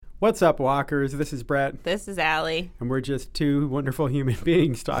What's up, walkers? This is Brett. This is Allie. And we're just two wonderful human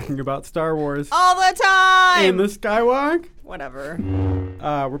beings talking about Star Wars. All the time! In the Skywalk. Whatever.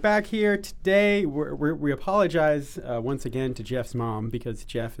 We're back here today. We apologize once again to Jeff's mom because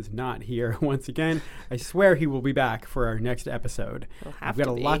Jeff is not here once again. I swear he will be back for our next episode. I've got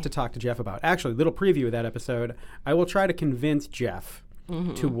a lot to talk to Jeff about. Actually, a little preview of that episode. I will try to convince Jeff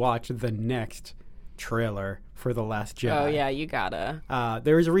to watch the next trailer for The Last Jedi. Oh, yeah, you gotta.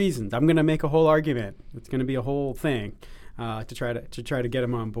 There's reasons. I'm going to make a whole argument. It's going to be a whole thing to try to get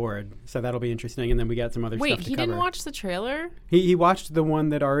him on board. So that'll be interesting. And then we got some other stuff to cover. Wait, he didn't watch the trailer? He watched the one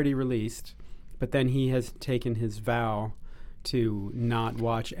that already released, but then he has taken his vow to not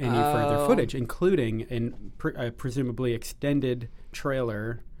watch any further footage, including a presumably extended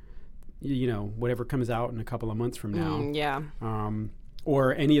trailer, whatever comes out in a couple of months from now. Yeah.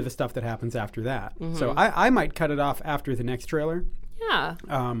 Or any of the stuff that happens after that. Mm-hmm. So I might cut it off after the next trailer. Yeah.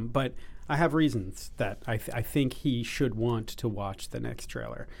 But I have reasons that I think he should want to watch the next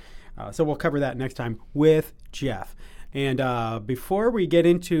trailer. So we'll cover that next time with Jeff. And before we get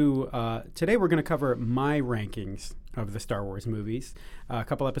into today, we're going to cover my rankings of the Star Wars movies. A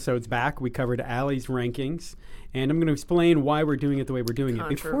couple episodes back, we covered Allie's rankings, and I'm going to explain why we're doing it the way we're doing it.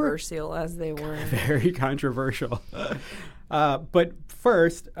 Controversial as they were. Very controversial. But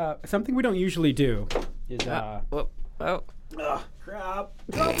first, something we don't usually do is... crap. Drop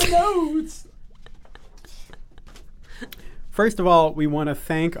the notes! First of all, we want to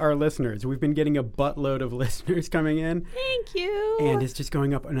thank our listeners. We've been getting a buttload of listeners coming in. Thank you. And it's just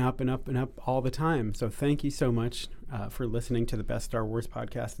going up and up and up and up all the time. So thank you so much for listening to the best Star Wars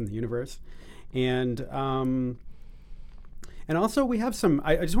podcast in the universe. And also we have some,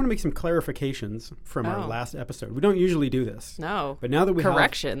 I just want to make some clarifications from our last episode. We don't usually do this. No. But now that we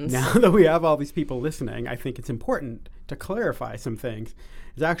Corrections. now that we have all these people listening, I think it's important to clarify some things.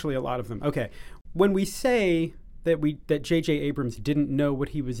 There's actually a lot of them. Okay. When we say that J.J. Abrams didn't know what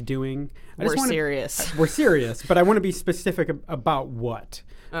he was doing. We're serious. We're serious, but I want to be specific about what.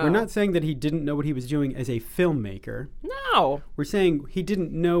 We're not saying that he didn't know what he was doing as a filmmaker. No. We're saying he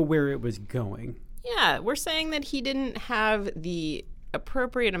didn't know where it was going. Yeah, we're saying that he didn't have the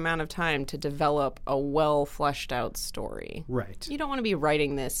appropriate amount of time to develop a well-fleshed-out story. Right. You don't want to be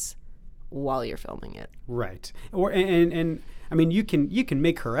writing this while you're filming it. Right. And I mean, you can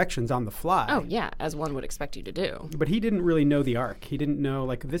make corrections on the fly. Oh, yeah, as one would expect you to do. But he didn't really know the arc. He didn't know,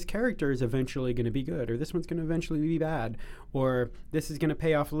 like, this character is eventually going to be good, or this one's going to eventually be bad, or this is going to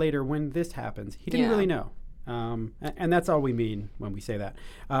pay off later when this happens. He didn't really know. And that's all we mean when we say that.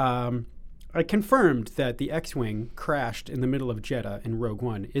 I confirmed that the X-Wing crashed in the middle of Jeddah in Rogue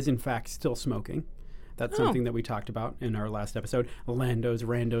One is, in fact, still smoking. That's something that we talked about in our last episode. Lando's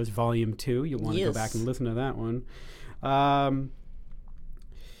Randos Volume 2. You'll want to go back and listen to that one.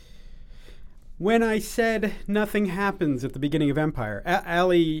 When I said nothing happens at the beginning of Empire,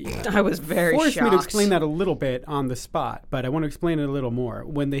 Allie I was very forced shocked. me to explain that a little bit on the spot, but I want to explain it a little more.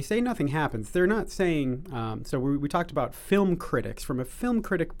 When they say nothing happens, they're not saying... so we talked about film critics. From a film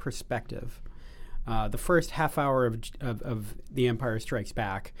critic perspective, the first half hour of The Empire Strikes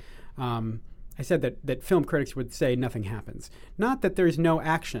Back... I said that film critics would say nothing happens. Not that there's no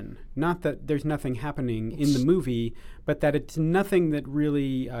action, not that there's nothing happening in the movie, but that it's nothing that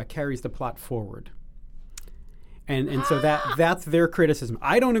really carries the plot forward. And so that's their criticism.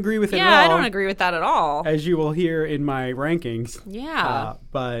 I don't agree with it at all. Yeah, I don't agree with that at all. As you will hear in my rankings. Yeah.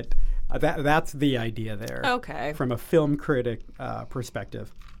 But that's the idea there. Okay. From a film critic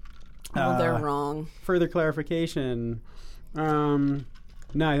perspective. Well, they're wrong. Further clarification.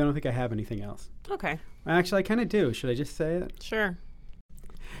 No, I don't think I have anything else. Okay. Actually, I kind of do. Should I just say it? Sure.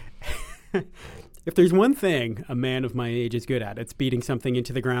 If there's one thing a man of my age is good at, it's beating something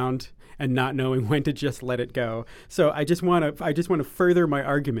into the ground and not knowing when to just let it go. So I just want to further my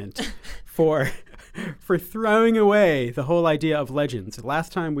argument for throwing away the whole idea of legends.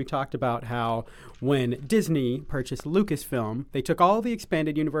 Last time we talked about how when Disney purchased Lucasfilm, they took all the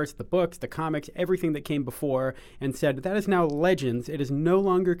expanded universe, the books, the comics, everything that came before, and said that is now legends. It is no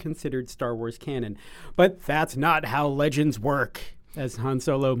longer considered Star Wars canon. But that's not how legends work, as Han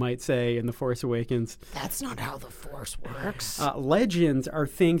Solo might say in The Force Awakens. That's not how the Force works. Legends are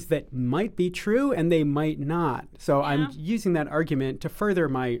things that might be true and they might not. So I'm using that argument to further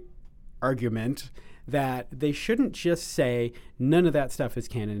my argument that they shouldn't just say none of that stuff is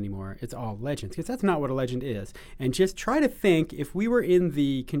canon anymore. It's all legends, because that's not what a legend is. And just try to think, if we were in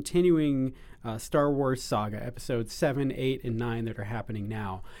the continuing Star Wars saga, episodes 7, 8, and 9 that are happening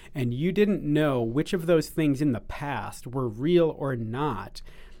now, and you didn't know which of those things in the past were real or not,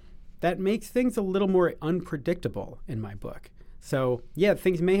 that makes things a little more unpredictable in my book. So, yeah,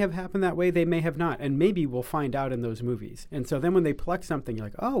 things may have happened that way. They may have not. And maybe we'll find out in those movies. And so then when they pluck something, you're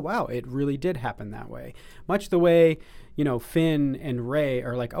like, oh, wow, it really did happen that way. Much the way, Finn and Rey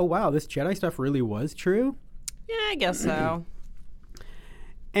are like, oh, wow, this Jedi stuff really was true? Yeah, I guess so.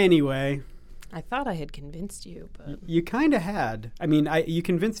 Anyway. I thought I had convinced you, but... You kind of had. I mean, you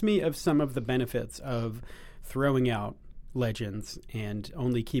convinced me of some of the benefits of throwing out Legends and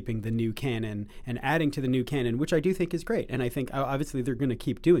only keeping the new canon and adding to the new canon, which I do think is great. And I think obviously they're going to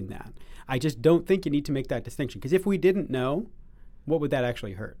keep doing that. I just don't think you need to make that distinction, because if we didn't know, what would that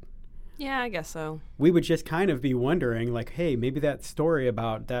actually hurt? Yeah, I guess so. We would just kind of be wondering, like, hey, maybe that story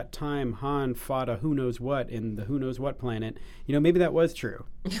about that time Han fought a who knows what in the who knows what planet, maybe that was true.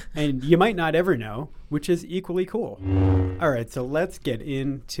 And you might not ever know, which is equally cool. All right, so let's get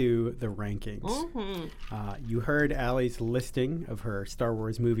into the rankings. Mm-hmm. You heard Allie's listing of her Star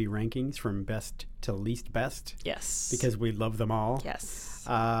Wars movie rankings from best to least best. Yes. Because we love them all. Yes.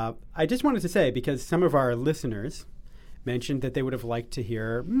 I just wanted to say, because some of our listeners mentioned that they would have liked to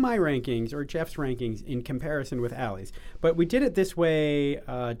hear my rankings or Jeff's rankings in comparison with Allie's. But we did it this way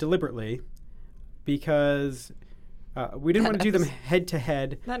deliberately because we didn't want to do them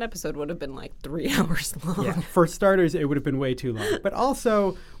head-to-head. That episode would have been like 3 hours long. Yeah, for starters, it would have been way too long. But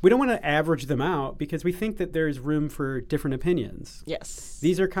also, we don't want to average them out because we think that there's room for different opinions. Yes.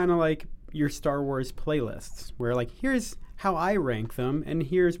 These are kind of like your Star Wars playlists, where like, here's how I rank them, and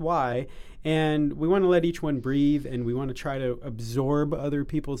here's why. And we want to let each one breathe, and we want to try to absorb other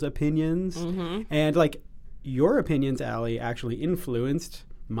people's opinions. Mm-hmm. And like, your opinions, Allie, actually influenced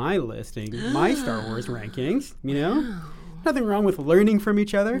my listing, my Star Wars rankings, Nothing wrong with learning from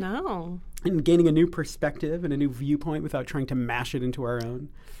each other. No. And gaining a new perspective and a new viewpoint without trying to mash it into our own.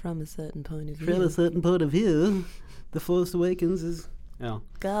 From a certain point of view. From a certain point of view, The Force Awakens is,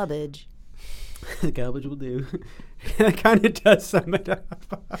 garbage. Garbage will do. That kind of does sum it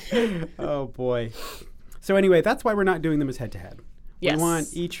up. Oh, boy. So anyway, that's why we're not doing them as head-to-head. Yes. We want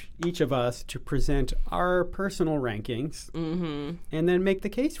each of us to present our personal rankings and then make the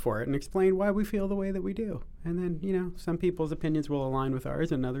case for it and explain why we feel the way that we do. And then, some people's opinions will align with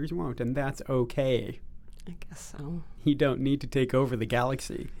ours and others won't. And that's okay. I guess so. You don't need to take over the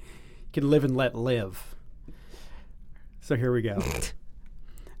galaxy. You can live and let live. So here we go.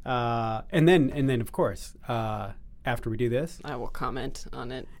 And then, of course, after we do this, I will comment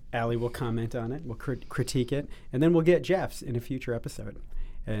on it. Allie will comment on it. We'll critique it. And then we'll get Jeff's in a future episode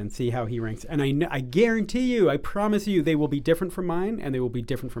and see how he ranks. And I guarantee you, I promise you, they will be different from mine and they will be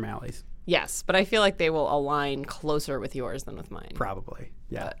different from Allie's. Yes, but I feel like they will align closer with yours than with mine. Probably,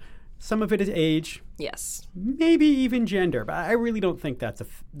 yeah. But some of it is age. Yes. Maybe even gender. But I really don't think that's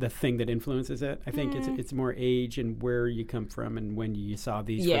the thing that influences it. I think it's more age and where you come from and when you saw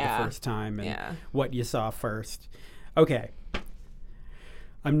these for the first time and what you saw first. Okay.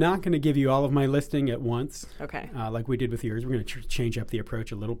 I'm not going to give you all of my listing at once. Okay. Like we did with yours. We're going to change up the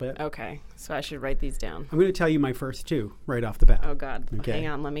approach a little bit. Okay. So I should write these down. I'm going to tell you my first two right off the bat. Oh, God. Okay. Hang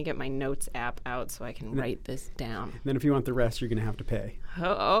on. Let me get my notes app out so I can write this down. Then if you want the rest, you're going to have to pay.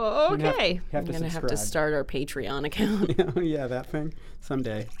 Oh, okay. I'm going to have to start our Patreon account. Yeah, that thing.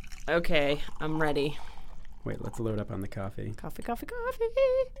 Someday. Okay. I'm ready. Wait, let's load up on the coffee. Coffee.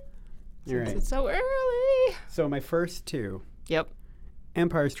 All right. It's so early. So my first two. Yep.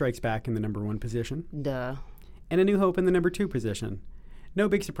 Empire Strikes Back in the number 1 position. Duh. And A New Hope in the number 2 position. No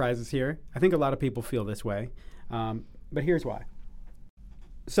big surprises here. I think a lot of people feel this way. But here's why.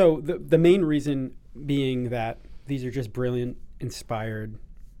 So the main reason being that these are just brilliant, inspired,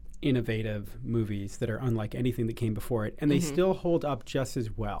 innovative movies that are unlike anything that came before it. And they still hold up just as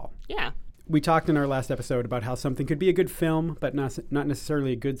well. Yeah. We talked in our last episode about how something could be a good film, but not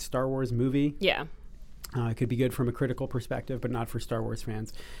necessarily a good Star Wars movie. Yeah. It could be good from a critical perspective, but not for Star Wars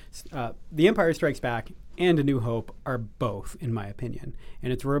fans. The Empire Strikes Back and A New Hope are both, in my opinion.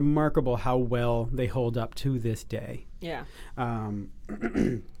 And it's remarkable how well they hold up to this day. Yeah.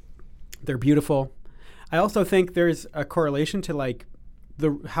 They're beautiful. I also think there's a correlation to like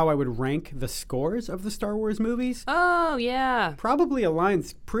how I would rank the scores of the Star Wars movies. Oh, yeah. Probably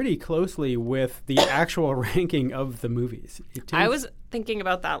aligns pretty closely with the actual ranking of the movies. I was thinking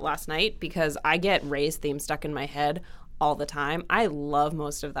about that last night because I get Rey's theme stuck in my head all the time. I love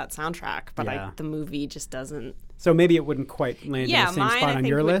most of that soundtrack, but the movie just doesn't. So maybe it wouldn't quite land in the same spot on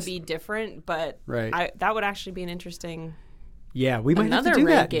your list? Yeah, mine I think would be different, but right. That would actually be an interesting... Yeah, we might have to do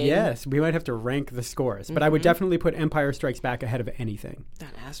that. Yes, we might have to rank the scores. But I would definitely put Empire Strikes Back ahead of anything.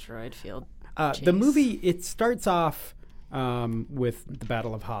 That asteroid field The movie, it starts off with the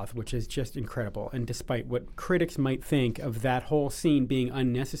Battle of Hoth, which is just incredible. And despite what critics might think of that whole scene being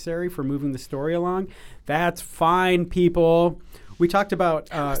unnecessary for moving the story along, that's fine, people. We talked about...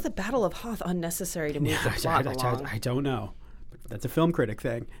 How was the Battle of Hoth unnecessary to move the plot along? I don't know. That's a film critic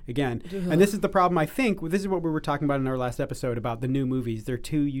thing, again. And this is the problem, I think. This is what we were talking about in our last episode about the new movies. They're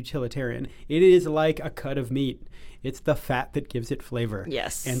too utilitarian. It is like a cut of meat. It's the fat that gives it flavor.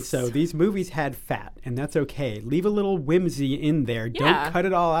 Yes. And so these movies had fat, and that's okay. Leave a little whimsy in there. Yeah. Don't cut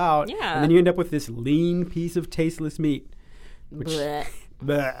it all out. Yeah. And then you end up with this lean piece of tasteless meat. Which,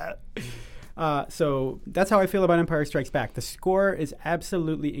 Blech. So that's how I feel about Empire Strikes Back. The score is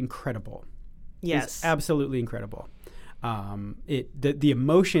absolutely incredible. Yes. It's absolutely incredible. The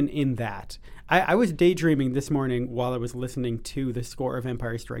emotion in that. I was daydreaming this morning while I was listening to the score of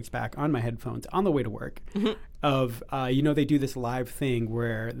Empire Strikes Back on my headphones on the way to work. Of they do this live thing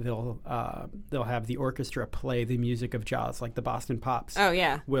where they'll have the orchestra play the music of Jaws, like the Boston Pops. Oh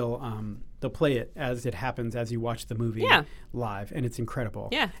yeah. They'll play it as it happens as you watch the movie live, and it's incredible.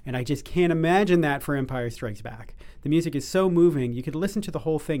 Yeah. And I just can't imagine that for Empire Strikes Back. The music is so moving. You could listen to the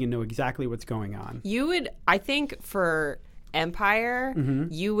whole thing and know exactly what's going on. I think for Empire,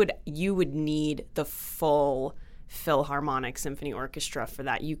 you would need the full Philharmonic Symphony Orchestra for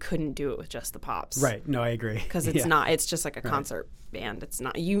that. You couldn't do it with just the Pops. Right. No, I agree. Because it's just like a concert band. It's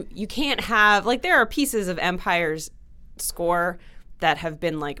not, you can't have, like, there are pieces of Empire's score that have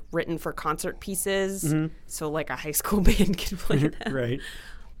been like written for concert pieces. So like a high school band can play them. Right.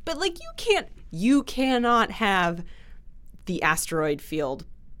 But like you cannot have the asteroid field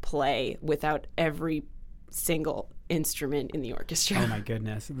play without every single instrument in the orchestra. Oh my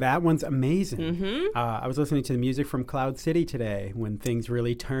goodness, that one's amazing. I was listening to the music from Cloud City today when things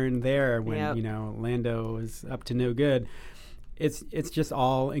really turned there, when Lando was up to no good. It's just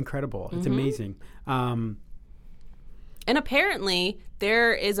all incredible. It's amazing. And apparently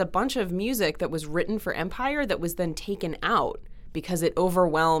there is a bunch of music that was written for Empire that was then taken out because it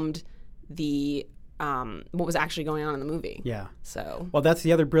overwhelmed the what was actually going on in the movie. Yeah. So. Well, that's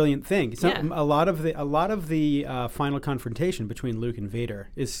the other brilliant thing. A lot of the final confrontation between Luke and Vader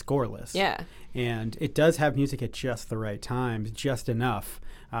is scoreless. Yeah. And it does have music at just the right times, just enough.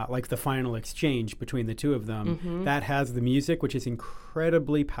 Like the final exchange between the two of them, that has the music, which is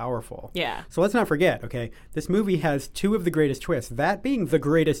incredibly powerful. Yeah. So let's not forget, okay, this movie has two of the greatest twists, that being the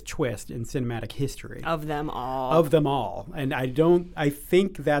greatest twist in cinematic history. Of them all. Of them all. And I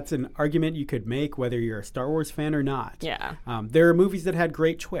think that's an argument you could make whether you're a Star Wars fan or not. Yeah. There are movies that had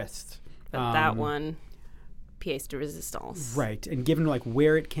great twists. But that one... pièce de résistance. Right. And given like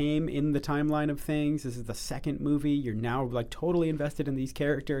where it came in the timeline of things, this is the second movie. You're now like totally invested in these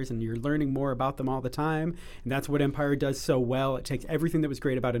characters and you're learning more about them all the time. And that's what Empire does so well. It takes everything that was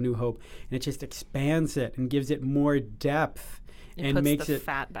great about A New Hope and it just expands it and gives it more depth. It and puts the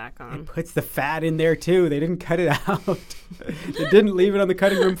fat back on. It puts the fat in there too. They didn't cut it out. They didn't leave it on the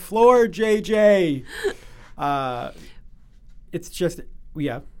cutting room floor, JJ. It's just,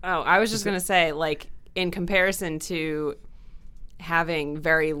 yeah. Oh, I was just going to say, like, in comparison to having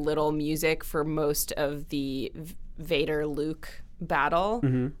very little music for most of the Vader-Luke battle,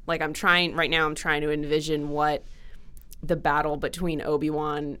 like I'm trying to envision what the battle between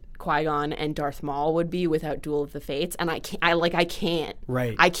Obi-Wan, Qui-Gon, and Darth Maul would be without Duel of the Fates, and I can't.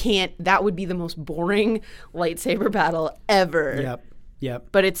 Right. I can't. That would be the most boring lightsaber battle ever. Yep.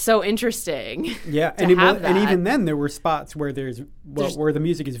 But it's so interesting. Yeah, and even then there were spots where where the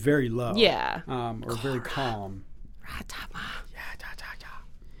music is very low. Yeah. Or very calm.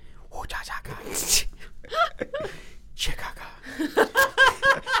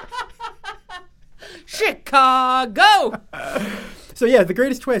 Chicago. So yeah, the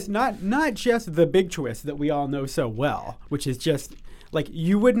greatest twist, not just the big twist that we all know so well, which is just like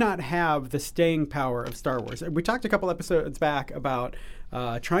you would not have the staying power of Star Wars. We talked a couple episodes back about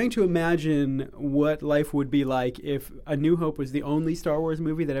trying to imagine what life would be like if A New Hope was the only Star Wars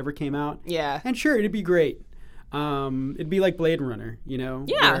movie that ever came out. Yeah. And sure, it'd be great. It'd be like Blade Runner, Yeah.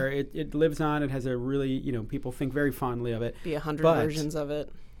 where it lives on. It has a really, people think very fondly of it. Be 100 versions of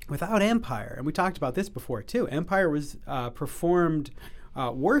it. Without Empire, and we talked about this before too, Empire was performed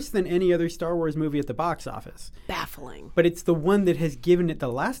worse than any other Star Wars movie at the box office. Baffling. But it's the one that has given it the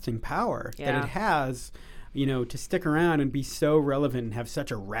lasting power that it has, to stick around and be so relevant and have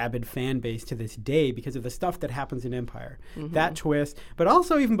such a rabid fan base to this day because of the stuff that happens in Empire. That twist, but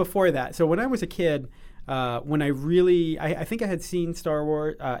also even before that. So when I was a kid, when I think I had seen Star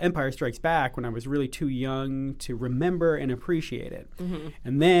Wars Empire Strikes Back when I was really too young to remember and appreciate it. Mm-hmm.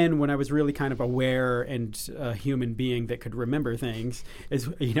 And then when I was really kind of aware and a human being that could remember things, is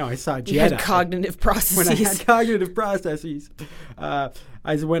I saw Jedi. You had cognitive processes. When I had cognitive processes,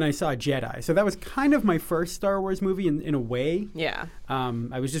 when I saw Jedi. So that was kind of my first Star Wars movie in a way. Yeah.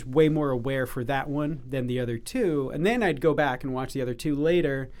 I was just way more aware for that one than the other two. And then I'd go back and watch the other two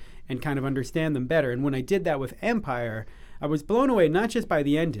later and kind of understand them better. And when I did that with Empire, I was blown away not just by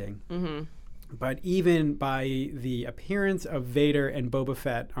the ending, but even by the appearance of Vader and Boba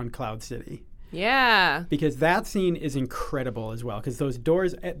Fett on Cloud City. Yeah. Because that scene is incredible as well. Because those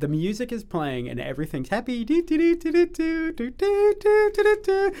doors, the music is playing and everything's happy.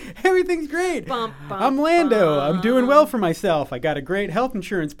 Everything's great. Bum, bum, I'm Lando. bum. I'm doing well for myself. I got a great health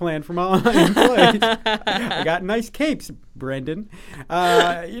insurance plan from all my employees. I got nice capes, Brendan.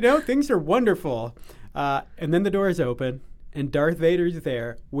 Things are wonderful. And then the doors open. And Darth Vader's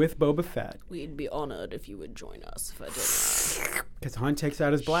there with Boba Fett. We'd be honored if you would join us for dinner. Because Han takes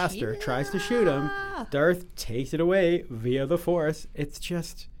out his blaster, tries to shoot him. Darth takes it away via the Force. It's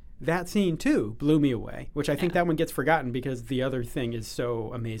just, that scene too blew me away, which I think that one gets forgotten because the other thing is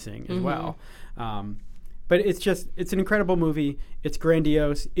so amazing as well. But it's an incredible movie. It's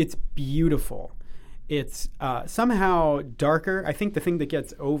grandiose. It's beautiful. It's somehow darker. I think the thing that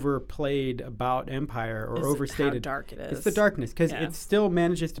gets overplayed about Empire or overstated, how dark it is. It's the darkness, because it still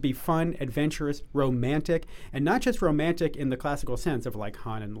manages to be fun, adventurous, romantic, and not just romantic in the classical sense of like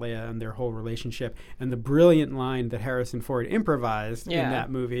Han and Leia and their whole relationship and the brilliant line that Harrison Ford improvised in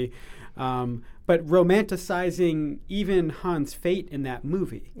that movie, but romanticizing even Han's fate in that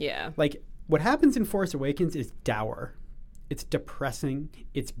movie. Yeah. Like, what happens in Force Awakens is dour. It's depressing.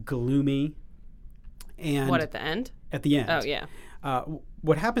 It's gloomy. And what, at the end? At the end. Oh, yeah.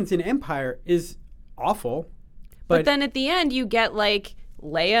 What happens in Empire is awful. But then at the end, you get, like,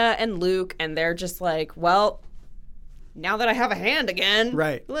 Leia and Luke, and they're just like, well, now that I have a hand again,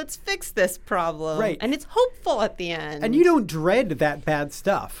 let's fix this problem. Right. And it's hopeful at the end. And you don't dread that bad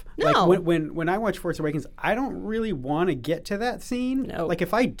stuff. No. Like, when I watch Force Awakens, I don't really want to get to that scene. No. Like,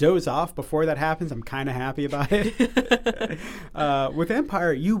 if I doze off before that happens, I'm kind of happy about it. With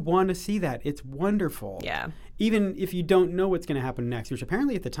Empire, you want to see that. It's wonderful. Yeah. Even if you don't know what's going to happen next, which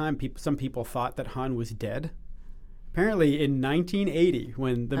apparently at the time, some people thought that Han was dead. Apparently in 1980,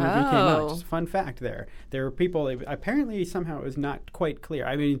 when the movie came out, just a fun fact there were people, apparently somehow it was not quite clear.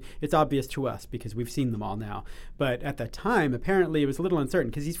 I mean, it's obvious to us because we've seen them all now. But at the time, apparently it was a little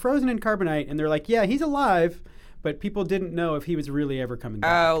uncertain because he's frozen in carbonite and they're like, yeah, he's alive. But people didn't know if he was really ever coming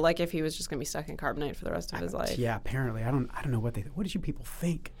back. Oh, like if he was just going to be stuck in carbonite for the rest of his life. Yeah, apparently. I don't know what did you people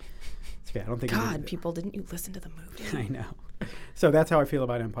think? Okay, I don't think. God, people, didn't you listen to the movie? I know. So that's how I feel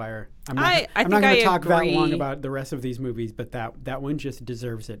about Empire. I'm not I going to talk agree. that long about the rest of these movies, but that one just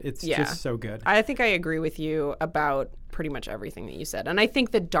deserves it. It's just so good. I think I agree with you about pretty much everything that you said. And I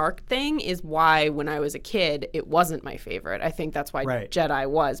think the dark thing is why when I was a kid, it wasn't my favorite. I think that's why Jedi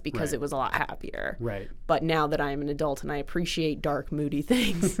was, because it was a lot happier. Right. But now that I'm an adult and I appreciate dark, moody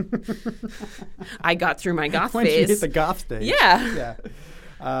things, I got through my goth Once phase. you hit the goth stage. Yeah.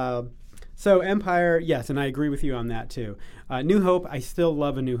 So Empire, yes, and I agree with you on that too. New Hope, I still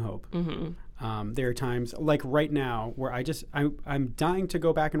love A New Hope. Mm-hmm. There are times, like right now, where I'm dying to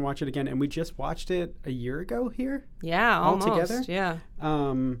go back and watch it again, and we just watched it a year ago here. Yeah, all almost, together. Yeah.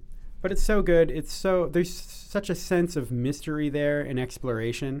 But it's so good. There's such a sense of mystery there and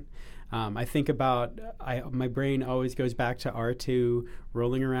exploration. I think about, my brain always goes back to R2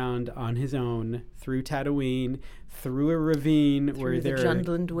 rolling around on his own through Tatooine, through a ravine where there are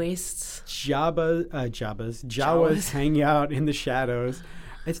Jundland wastes. Jawas hang out in the shadows.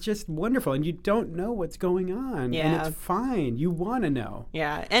 It's just wonderful, and you don't know what's going on, and it's fine. You want to know.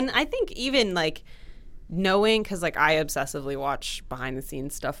 Yeah, and I think even like knowing, because like I obsessively watch behind the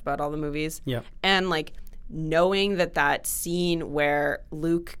scenes stuff about all the movies. Yeah, and like knowing that scene where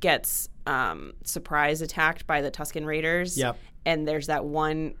Luke gets surprise attacked by the Tusken Raiders. Yep. And there's that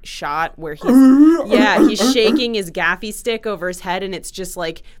one shot where he's shaking his gaffy stick over his head, and it's just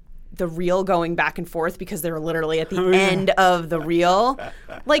like the reel going back and forth because they're literally at the end of the reel.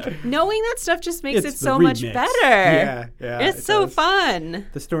 Like, knowing that stuff just makes it so much better. Yeah. It's so fun.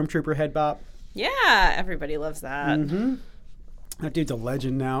 The Stormtrooper head bop. Yeah, everybody loves that. Mm-hmm. That dude's a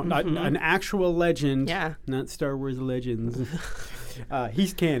legend now. Mm-hmm. An actual legend. Yeah. Not Star Wars Legends.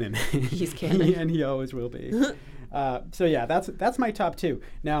 He's canon. He's canon. And he always will be. So yeah, that's my top two.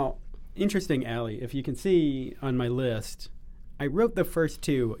 Now, interesting, Allie, if you can see on my list, I wrote the first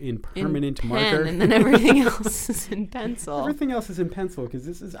two in permanent pen, marker. and then everything else is in pencil. Everything else is in pencil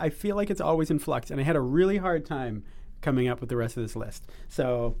because I feel like it's always in flux, and I had a really hard time coming up with the rest of this list.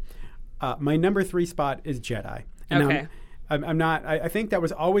 So my number 3 spot is Jedi. And okay. I'm not. I think that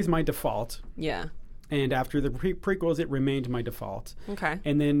was always my default. Yeah. And after the prequels, it remained my default. Okay.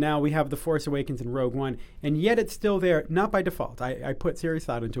 And then now we have The Force Awakens and Rogue One, and yet it's still there, not by default. I put serious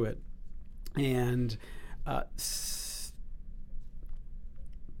thought into it. And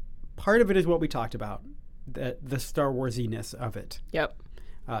part of it is what we talked about, the Star Warsiness of it. Yep.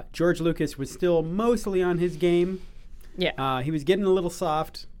 George Lucas was still mostly on his game. Yeah. He was getting a little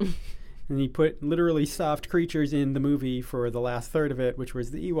soft. And he put literally soft creatures in the movie for the last third of it, which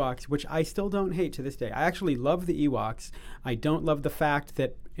was the Ewoks, which I still don't hate to this day. I actually love the Ewoks. I don't love the fact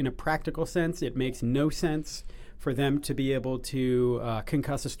that, in a practical sense, it makes no sense for them to be able to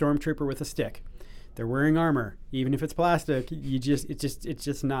concuss a stormtrooper with a stick. They're wearing armor, even if it's plastic. It's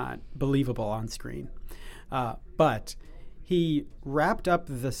just not believable on screen. But he wrapped up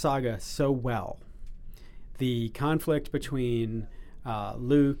the saga so well. The conflict between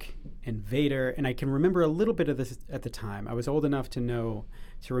Luke and Vader, and I can remember a little bit of this at the time. I was old enough to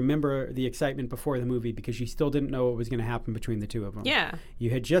remember the excitement before the movie because you still didn't know what was going to happen between the two of them. Yeah. You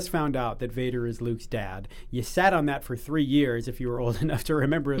had just found out that Vader is Luke's dad. You sat on that for 3 years, if you were old enough to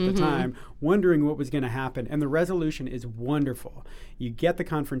remember at the time, wondering what was going to happen, and the resolution is wonderful. You get the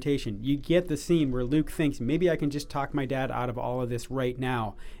confrontation. You get the scene where Luke thinks, maybe I can just talk my dad out of all of this right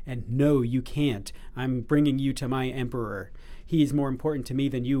now, and no, you can't. I'm bringing you to my emperor. He's more important to me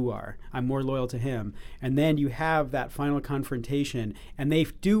than you are. I'm more loyal to him. And then you have that final confrontation, and they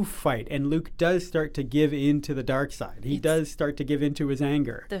do fight, and Luke does start to give in to the dark side. He does start to give in to his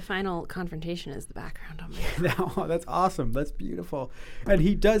anger. The final confrontation is the background on my Oh, that's awesome. That's beautiful. And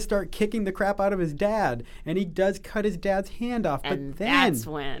he does start kicking the crap out of his dad, and he does cut his dad's hand off. And but then, that's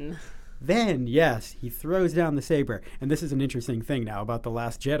when... Then, yes, he throws down the saber. And this is an interesting thing now about The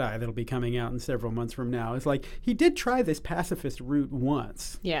Last Jedi that'll be coming out in several months from now. It's like, he did try this pacifist route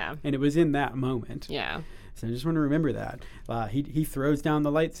once. Yeah. And it was in that moment. Yeah. So I just want to remember that. He throws down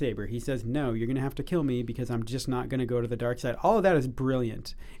the lightsaber. He says, no, you're going to have to kill me because I'm just not going to go to the dark side. All of that is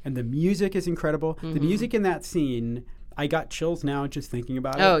brilliant. And the music is incredible. The music in that scene, I got chills now just thinking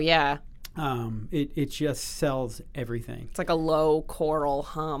about it. Oh, yeah. It just sells everything. It's like a low choral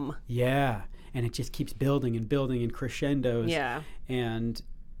hum. Yeah, and it just keeps building and building in crescendos. Yeah. And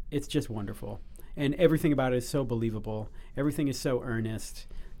it's just wonderful. And everything about it is so believable. Everything is so earnest.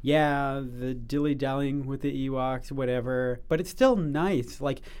 Yeah, the dilly-dallying with the Ewoks, whatever. But it's still nice.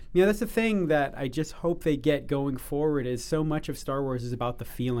 Like, that's the thing that I just hope they get going forward is so much of Star Wars is about the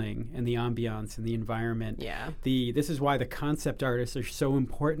feeling and the ambiance and the environment. Yeah. This is why the concept artists are so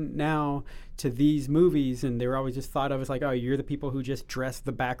important now to these movies. And they were always just thought of as like, oh, you're the people who just dress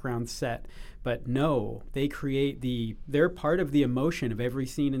the background set. But no, they create they're part of the emotion of every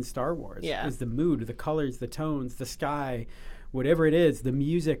scene in Star Wars. Yeah. Is the mood, the colors, the tones, the sky, whatever it is, the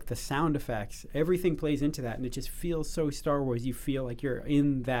music, the sound effects, everything plays into that, and it just feels so Star Wars. You feel like you're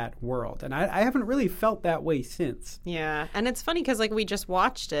in that world, and I haven't really felt that way since. Yeah, and it's funny because we just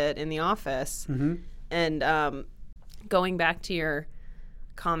watched it in the office, and going back to your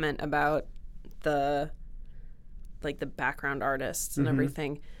comment about the background artists and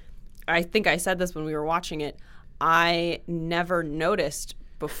everything, I think I said this when we were watching it. I never noticed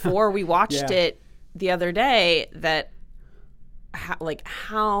before we watched it the other day that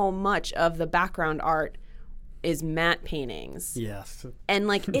how much of the background art is matte paintings. Yes. And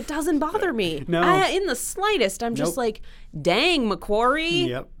it doesn't bother me. No. In the slightest. I'm just like, dang, McQuarrie.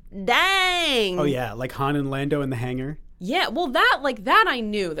 Yep. Dang. Oh yeah, like Han and Lando in the hangar. Yeah, well that I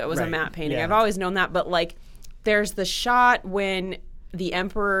knew that was a matte painting. Yeah. I've always known that, but there's the shot when the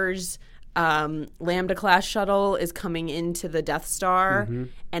Emperor's Lambda class shuttle is coming into the Death Star,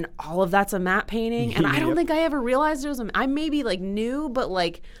 and all of that's a matte painting. And I don't think I ever realized it was I maybe knew, but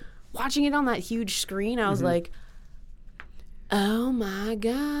watching it on that huge screen, I was like, oh my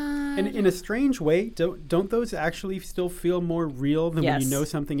god. And in a strange way, don't those actually still feel more real than when you know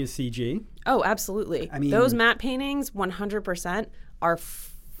something is CG? Oh, absolutely. I mean, those matte paintings 100% are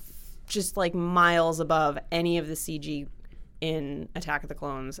just miles above any of the CG in Attack of the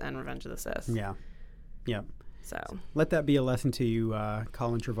Clones and Revenge of the Sith. Yeah. Yeah. So let that be a lesson to you,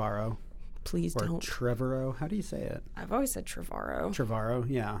 Colin Trevorrow. Please or don't. Trevorrow. How do you say it? I've always said Trevorrow. Trevorrow,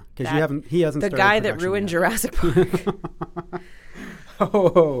 yeah. Because he hasn't the started guy that ruined yet. Jurassic Park.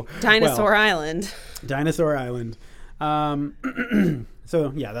 Dinosaur Island. Dinosaur Island.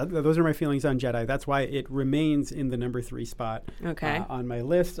 So yeah, those are my feelings on Jedi. That's why it remains in the number 3 spot on my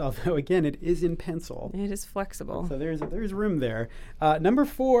list. Although again, it is in pencil. It is flexible. So there's room there. Number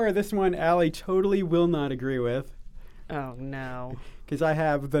 4, this one Allie totally will not agree with. Oh no. Because I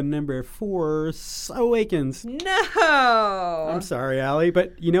have the number 4 Awakens. No. I'm sorry, Allie,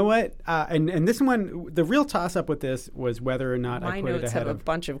 but you know what? And this one, the real toss-up with this was whether or not I put it ahead of... My notes have a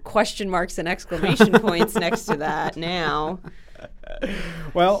bunch of question marks and exclamation points next to that now.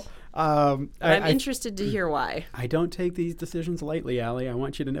 Well, I'm interested to hear why. I don't take these decisions lightly, Allie. I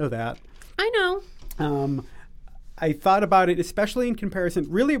want you to know that. I know. I thought about it, especially in comparison.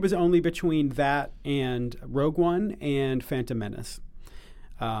 Really, it was only between that and Rogue One and Phantom Menace.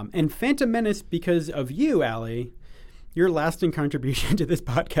 And Phantom Menace, because of you, Allie, your lasting contribution to this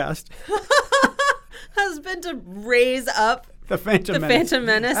podcast has been to raise up the Phantom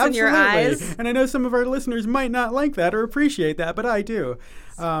Menace in your eyes. And I know some of our listeners might not like that or appreciate that, but I do.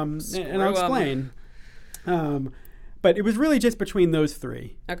 And I'll explain. But it was really just between those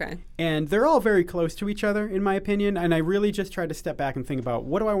 3. Okay. And they're all very close to each other, in my opinion. And I really just tried to step back and think about,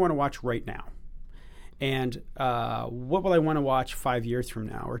 what do I want to watch right now? And what will I want to watch 5 years from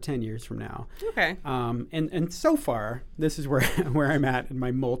now or 10 years from now? Okay. And so far, this is where I'm at in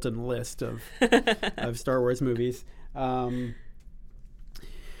my molten list of Star Wars movies. I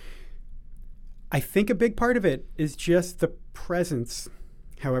think a big part of it is just the presence,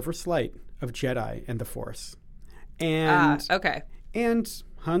 however slight, of Jedi and the Force. And okay. And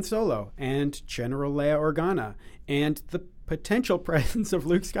Han Solo and General Leia Organa and the potential presence of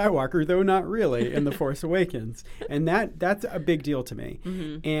Luke Skywalker, though not really, in The Force Awakens. And that's a big deal to me.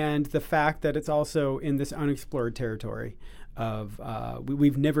 Mm-hmm. And the fact that it's also in this unexplored territory of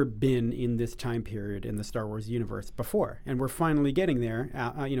we've never been in this time period in the Star Wars universe before. And we're finally getting there.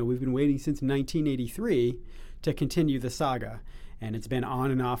 We've been waiting since 1983 to continue the saga. And it's been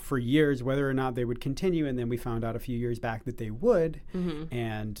on and off for years whether or not they would continue. And then we found out a few years back that they would. Mm-hmm.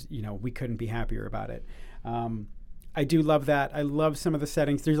 And, we couldn't be happier about it. I do love that. I love some of the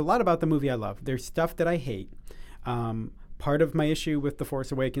settings. There's a lot about the movie I love. There's stuff that I hate. Part of my issue with The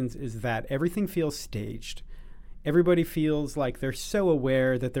Force Awakens is that everything feels staged. Everybody feels like they're so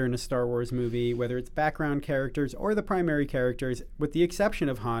aware that they're in a Star Wars movie, whether it's background characters or the primary characters, with the exception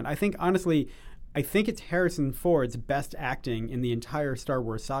of Han. I think it's Harrison Ford's best acting in the entire Star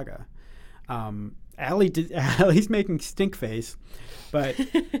Wars saga. Allie's making stink face, but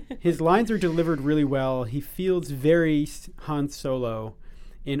his lines are delivered really well. He feels very Han Solo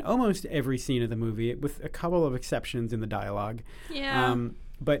in almost every scene of the movie, with a couple of exceptions in the dialogue. Yeah.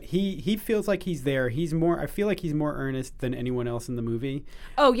 But he feels like he's there. I feel like he's more earnest than anyone else in the movie.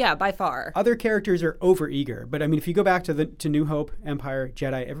 Oh yeah, by far. Other characters are overeager, but I mean, if you go back to New Hope, Empire,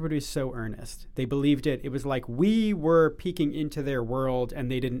 Jedi, everybody was so earnest. They believed it. It was like we were peeking into their world and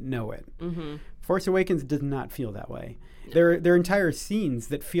they didn't know it. Mm-hmm. Force Awakens does not feel that way. No. There are entire scenes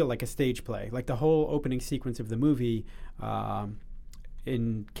that feel like a stage play, like the whole opening sequence of the movie.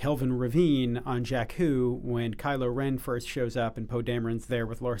 In Kelvin Ravine on Jakku, when Kylo Ren first shows up and Poe Dameron's there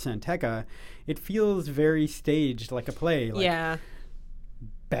with Lor San it feels very staged, like a play. Like, yeah.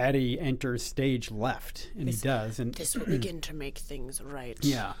 Baddie enters stage left, and he does. And this will begin to make things right.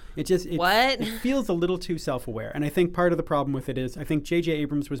 Yeah. It feels a little too self-aware. And I think part of the problem with it is, I think J.J.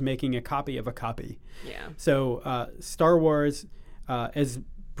 Abrams was making a copy of a copy. Yeah. So Star Wars, as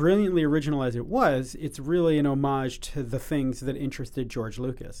brilliantly original as it was, it's really an homage to the things that interested George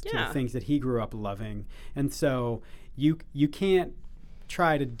Lucas, to the things that he grew up loving. And so you can't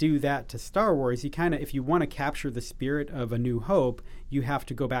try to do that to Star Wars. If you want to capture the spirit of A New Hope, you have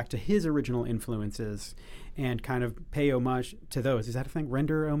to go back to his original influences and kind of pay homage to those. Is that a thing?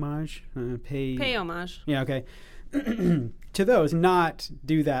 Render homage? Pay homage. Yeah, okay. To those, not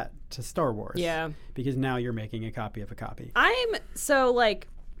do that to Star Wars. Yeah. Because now you're making a copy of a copy.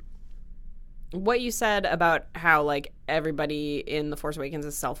 What you said about how, like, everybody in The Force Awakens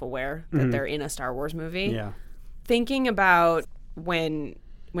is self-aware that they're in a Star Wars movie. Yeah. Thinking about when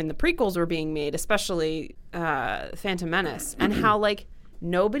the prequels were being made, especially Phantom Menace, and how, like,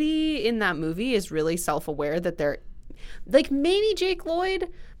 nobody in that movie is really self-aware that they're, like, maybe Jake Lloyd,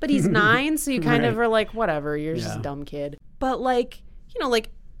 but he's 9, so you kind of are like, whatever, you're just a dumb kid. But, like,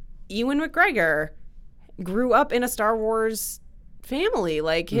 Ewan McGregor grew up in a Star Wars family.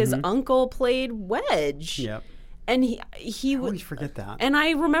 Like, his uncle played Wedge. Yep. And he I always forget that. And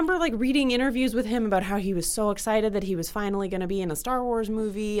I remember, like, reading interviews with him about how he was so excited that he was finally going to be in a Star Wars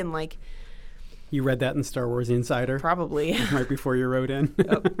movie, and, like... You read that in Star Wars Insider? Probably. Right before you wrote in.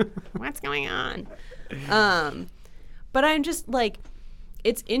 Oh, what's going on? But I'm just, like...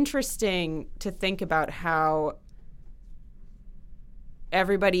 It's interesting to think about how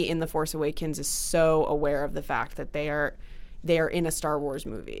everybody in The Force Awakens is so aware of the fact that they are in a Star Wars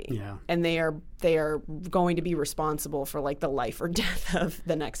movie. Yeah. And they are going to be responsible for like the life or death of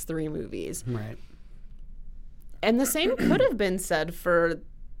the next 3 movies. Right. And the same could have been said for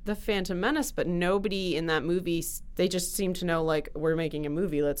The Phantom Menace, but nobody in that movie, they just seem to know, like, we're making a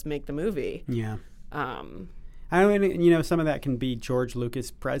movie, let's make the movie. Yeah. I mean, some of that can be George Lucas'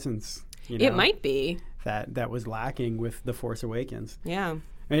 presence. It might be. That was lacking with The Force Awakens. Yeah.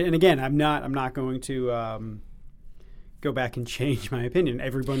 And again, I'm not going to go back and change my opinion.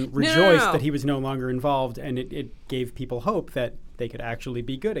 Everyone rejoiced that he was no longer involved, and it gave people hope that they could actually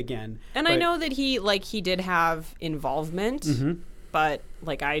be good again. And I know that he did have involvement, but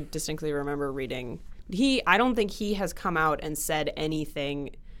like I distinctly remember reading I don't think he has come out and said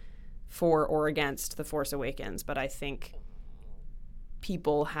anything for or against The Force Awakens, but I think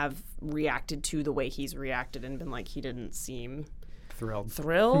people have reacted to the way he's reacted and been like, he didn't seem thrilled.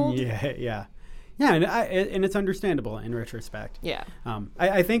 Yeah, and it's understandable in retrospect. Yeah.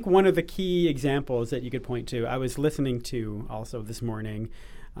 I think one of the key examples that you could point to, I was listening to also this morning,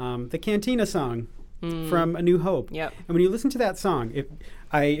 the Cantina song from A New Hope. Yep. And when you listen to that song,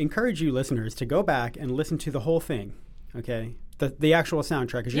 I encourage you listeners to go back and listen to the whole thing, okay? The actual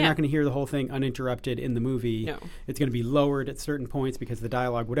soundtrack, because you're not going to hear the whole thing uninterrupted in the movie. No. It's going to be lowered at certain points because of the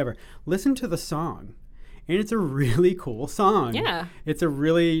dialogue, whatever. Listen to the song, and it's a really cool song. Yeah. It's a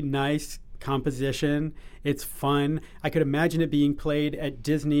really nice composition. It's fun. I could imagine it being played at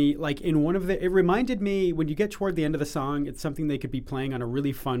Disney, like in one of it reminded me, when you get toward the end of the song, it's something they could be playing on a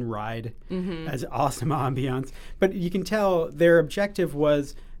really fun ride as awesome ambiance. But you can tell their objective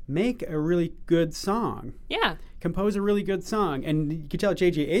was make a really good song. Yeah. Compose a really good song. And you can tell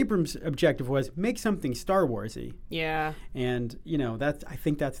J.J. Abrams' objective was make something Star Wars-y. Yeah. And, I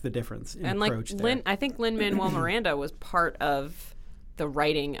think that's the difference in and approach like there. I think Lin-Manuel Miranda was part of the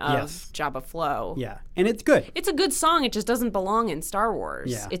writing of Jabba Flow. Yeah. And it's good. It's a good song. It just doesn't belong in Star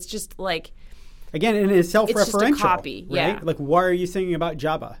Wars. Yeah. It's just like... Again, and it's self-referential. It's just a copy, right? yeah. Like, why are you singing about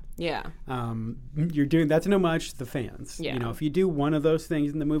Jabba? Yeah. That's an homage to the fans. Yeah. If you do one of those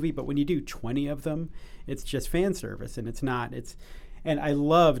things in the movie, but when you do 20 of them, it's just fan service, and it's not. And I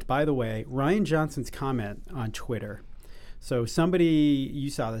loved, by the way, Ryan Johnson's comment on Twitter. So you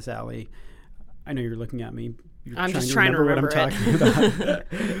saw this, Allie. I know you're looking at me. I'm just trying to remember what I'm talking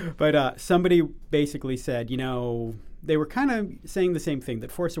about. But somebody basically said, they were kind of saying the same thing,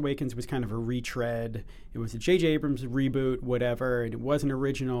 that Force Awakens was kind of a retread. It was a J.J. Abrams reboot, whatever, and it wasn't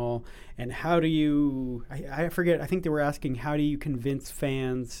original. And how do you, I forget, I think they were asking, how do you convince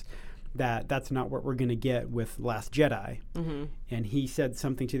fans that that's not what we're going to get with Last Jedi? Mm-hmm. And he said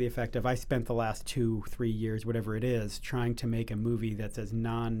something to the effect of, I spent the last 2-3 years, whatever it is, trying to make a movie that's as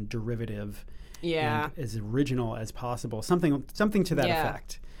non-derivative and as original as possible. Something to that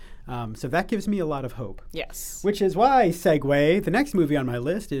effect. So that gives me a lot of hope. Yes. Which is why, segue, the next movie on my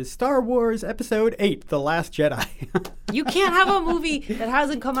list is Star Wars Episode 8, The Last Jedi. You can't have a movie that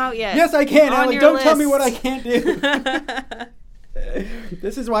hasn't come out yet. Yes, I can, Allie. Don't list. tell me what I can't do.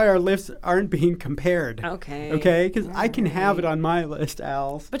 This is why our lists aren't being compared. Okay. Okay? Because I can have it on my list,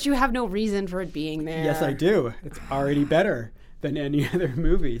 Al. But you have no reason for it being there. Yes, I do. It's already better than any other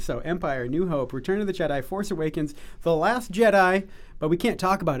movie. So Empire, New Hope, Return of the Jedi, Force Awakens, The Last Jedi. But we can't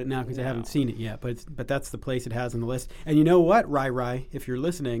talk about it now because I haven't seen it yet. But that's the place it has on the list. And you know what, Rai, if you're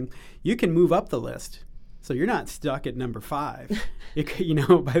listening, you can move up the list. So you're not stuck at number 5.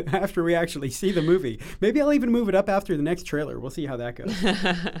 But after we actually see the movie. Maybe I'll even move it up after the next trailer. We'll see how that goes.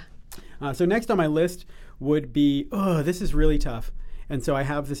 So next on my list would be, this is really tough. And so I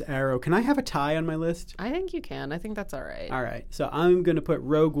have this arrow. Can I have a tie on my list? I think you can. I think that's all right. All right. So I'm going to put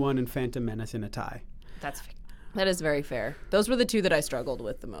Rogue One and Phantom Menace in a tie. That is very fair. Those were the two that I struggled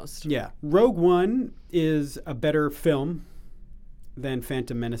with the most. Yeah. Rogue One is a better film than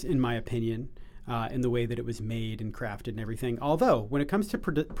Phantom Menace, in my opinion, in the way that it was made and crafted and everything. Although, when it comes to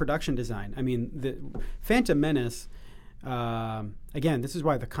production design, I mean, the Phantom Menace, again, this is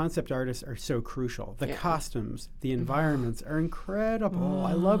why the concept artists are so crucial. The costumes, the environments are incredible.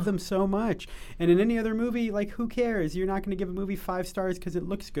 I love them so much. And in any other movie, like, who cares? You're not going to give a movie 5 stars because it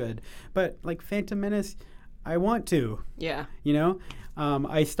looks good. But, like, Phantom Menace, I want to. Yeah.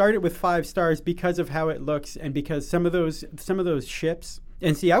 I started with 5 stars because of how it looks and because some of those ships.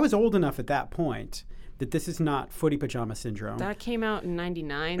 And see, I was old enough at that point that this is not footy pajama syndrome. That came out in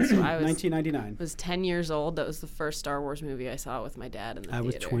 99, so I was 1999. Was 10 years old. That was the first Star Wars movie I saw with my dad in the theater. I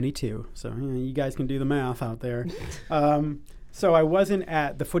was 22, so you guys can do the math out there. So I wasn't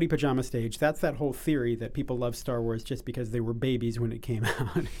at the footy pajama stage. That's that whole theory that people love Star Wars just because they were babies when it came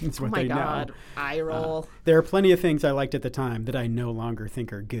out. It's what they know. Eye roll. There are plenty of things I liked at the time that I no longer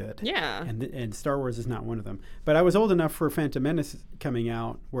think are good. Yeah. And Star Wars is not one of them. But I was old enough for Phantom Menace coming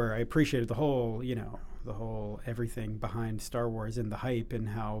out where I appreciated the whole everything behind Star Wars and the hype and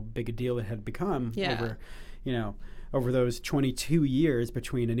how big a deal it had become over those 22 years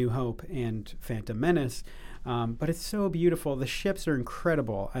between A New Hope and Phantom Menace. But it's so beautiful. The ships are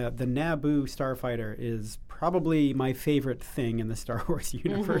incredible. The Naboo starfighter is probably my favorite thing in the Star Wars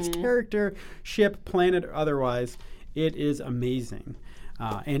universe. Character, ship, planet, or otherwise, it is amazing.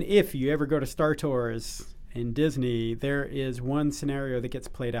 And if you ever go to Star Tours in Disney, there is one scenario that gets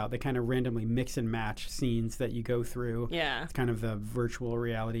played out. They kind of randomly mix and match scenes that you go through. Yeah. It's kind of the virtual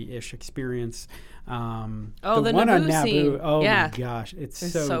reality-ish experience. The one Naboo on Naboo, scene. oh Yeah. my gosh, it's so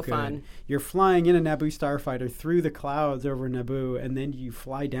so good. fun. You're flying in a Naboo starfighter through the clouds over Naboo, and then you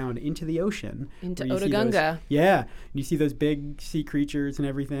fly down into the ocean. Into where you see Otogunga. and you see those big sea creatures and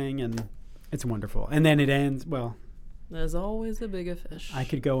everything, and it's wonderful. And then it ends, well... There's always a bigger fish. I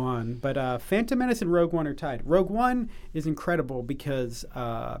could go on. But Phantom Menace and Rogue One are tied. Rogue One is incredible because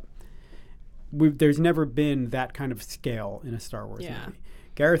there's never been that kind of scale in a Star Wars movie.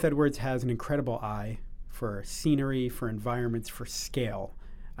 Gareth Edwards has an incredible eye for scenery, for environments, for scale.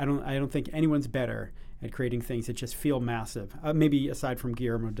 I don't think anyone's better at creating things that just feel massive. Maybe aside from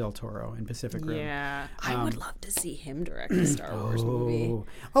Guillermo del Toro in Pacific Rim. Yeah. I would love to see him direct a Star Wars movie.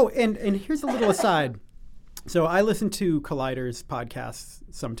 Oh, and here's a little aside. So I listen to Collider's podcasts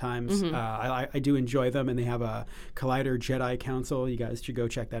sometimes. I do enjoy them, and they have a Collider Jedi Council. You guys should go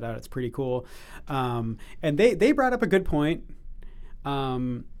check that out. It's pretty cool. And they brought up a good point,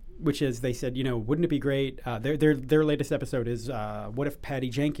 which is they said, wouldn't it be great? Their latest episode is what if Patty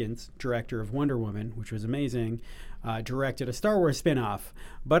Jenkins, director of Wonder Woman, which was amazing, directed a Star Wars spinoff.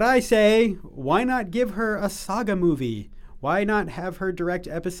 But I say, why not give her a saga movie? Why not have her direct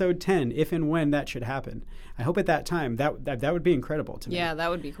episode 10 if and when that should happen? I hope at that time that would be incredible to me. Yeah, that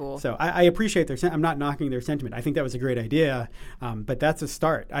would be cool. So I appreciate I'm not knocking their sentiment. I think that was a great idea, but that's a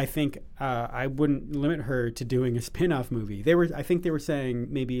start. I think I wouldn't limit her to doing a spin-off movie. I think they were saying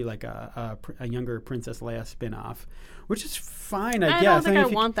maybe like a younger Princess Leia spin-off, which is fine, I guess. I don't think I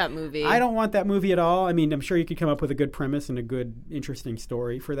want that movie. I don't want that movie at all. I mean, I'm sure you could come up with a good premise and a good, interesting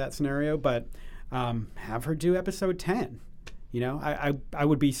story for that scenario, but have her do episode 10. I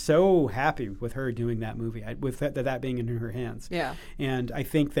would be so happy with her doing that movie, with that being in her hands. Yeah. And I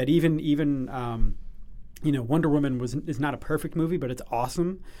think that even Wonder Woman is not a perfect movie, but it's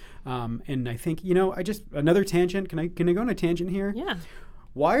awesome. And I think, another tangent. Can I go on a tangent here? Yeah.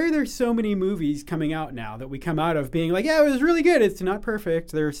 Why are there so many movies coming out now that we come out of being like, yeah, it was really good. It's not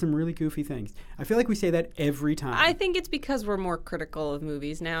perfect. There are some really goofy things. I feel like we say that every time. I think it's because we're more critical of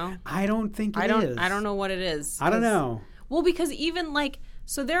movies now. I don't think it is. I don't know what it is. I don't know. Well, because even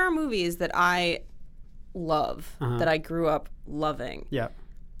so there are movies that I love, that I grew up loving. Yeah.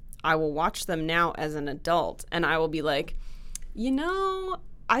 I will watch them now as an adult, and I will be like,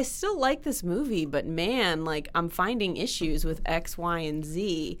 I still like this movie, but man, I'm finding issues with X, Y, and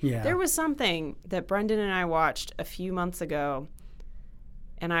Z. Yeah. There was something that Brendan and I watched a few months ago,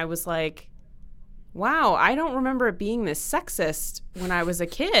 and I was like, wow, I don't remember it being this sexist when I was a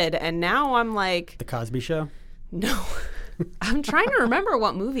kid, and now I'm like... The Cosby Show? No. I'm trying to remember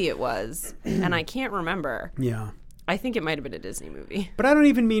what movie it was, and I can't remember. Yeah. I think it might have been a Disney movie. But I don't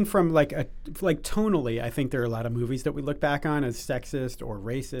even mean from tonally. I think there are a lot of movies that we look back on as sexist or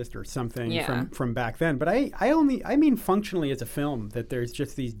racist or something from back then. But I mean functionally as a film, that there's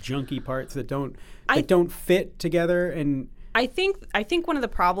just these junky parts that don't fit together. And I think one of the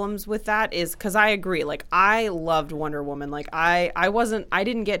problems with that is because I agree. I loved Wonder Woman. I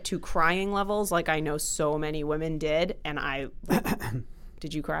didn't get to crying levels like I know so many women did, and I.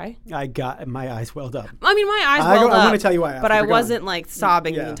 Did you cry? My eyes welled up. I mean, my eyes welled up. I want to tell you why. But I wasn't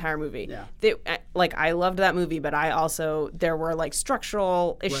sobbing the entire movie. Yeah. I loved that movie, but there were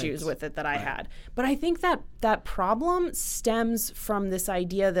structural issues with it that I had. But I think that problem stems from this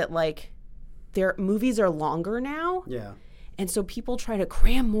idea that their movies are longer now. Yeah. And so people try to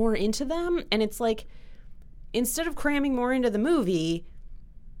cram more into them. And it's instead of cramming more into the movie,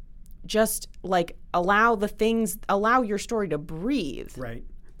 just allow your story to breathe. Right.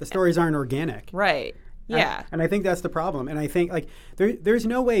 The stories aren't organic. Right. Yeah. And I think that's the problem. And I think there's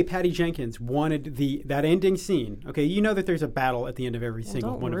no way Patty Jenkins wanted that ending scene. Okay, that there's a battle at the end of every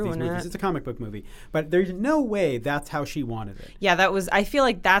single one of these movies. It's a comic book movie. But there's no way that's how she wanted it. Yeah, I feel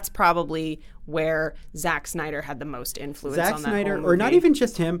like that's probably where Zack Snyder had the most influence Zack on that Snyder, whole movie. or not even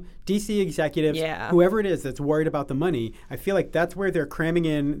just him, DC executives, Yeah. whoever it is that's worried about the money. I feel like that's where they're cramming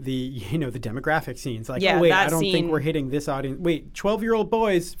in the the demographic scenes. Like, Yeah, oh wait, that I don't scene- think we're hitting this audience. Wait, 12-year-old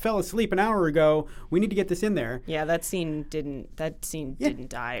boys fell asleep an hour ago. We need to get this in there. Yeah, that scene didn't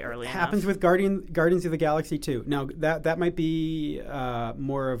die early enough. Happens with Guardians of the Galaxy too. Now that might be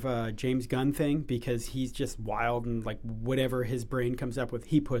more of a James Gunn thing because he's just wild and like whatever his brain comes up with,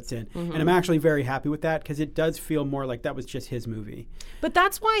 he puts in. And I'm actually very happy with that because it does feel more like that was just his movie. But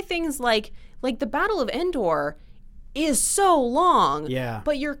that's why things like the Battle of Endor is so long. Yeah.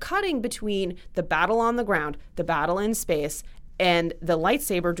 But you're cutting between the battle on the ground, the battle in space, and the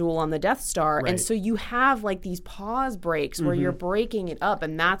lightsaber duel on the Death Star. Right. And so you have like these pause breaks where you're breaking it up,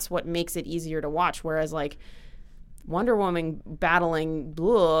 and that's what makes it easier to watch. Whereas like Wonder Woman battling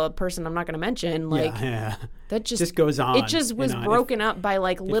person I'm not going to mention, like that just goes on. It just was broken up by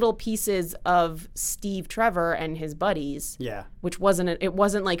like little pieces of Steve Trevor and his buddies. Yeah. Which it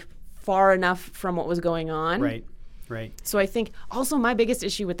wasn't like far enough from what was going on. Right. So I think also my biggest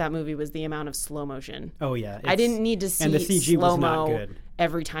issue with that movie was the amount of slow motion. Oh yeah. I didn't need to see and the CG was not slow-mo good.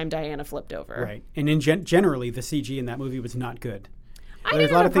 every time Diana flipped over. Right. And generally the CG in that movie was not good. I There's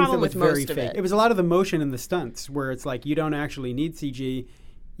didn't a lot have of a things that problem was with very most of fake. it. It was a lot of the motion and the stunts where it's like you don't actually need CG.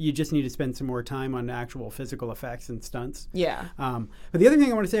 You just need to spend some more time on actual physical effects and stunts. Yeah. But the other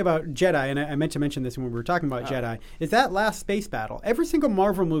thing I want to say about Jedi, and I meant to mention this when we were talking about Jedi, is that last space battle. Every single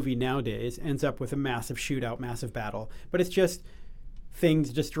Marvel movie nowadays ends up with a massive shootout, massive battle. But it's just things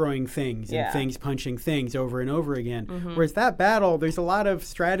destroying things and things punching things over and over again. Whereas that battle, there's a lot of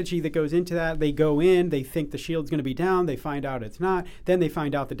strategy that goes into that. They go in, they think the shield's going to be down, they find out it's not. Then they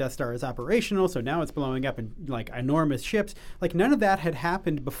find out the Death Star is operational, so now it's blowing up in like enormous ships. Like none of that had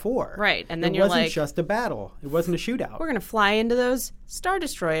happened before. Right, and then it you're wasn't like, just a battle. It wasn't a shootout. We're going to fly into those Star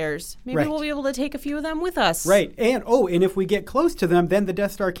Destroyers. Maybe Right. we'll be able to take a few of them with us. Right. And if we get close to them, then the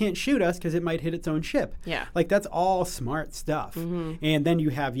Death Star can't shoot us because it might hit its own ship. Yeah. Like that's all smart stuff. And then you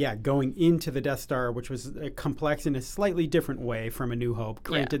have, going into the Death Star, which was complex in a slightly different way from A New Hope.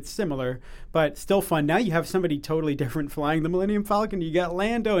 Granted, similar, but still fun. Now you have somebody totally different flying the Millennium Falcon. You got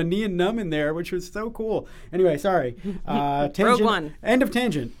Lando and Nien Nunb in there, which was so cool. Anyway, sorry. Tangent. Rogue One. End of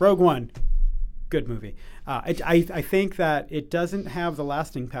tangent. Rogue One. Good movie. I think that it doesn't have the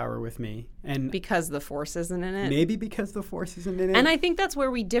lasting power with me, and Because the Force isn't in it. maybe because the Force isn't in it. And I think that's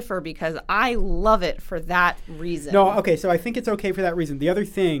where we differ because I love it for that reason. No, okay, so I think it's okay for that reason. The other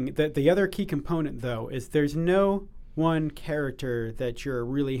thing, the other key component, though, is there's no one character that you're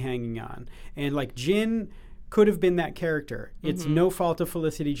really hanging on. And like Jyn could have been that character. It's no fault of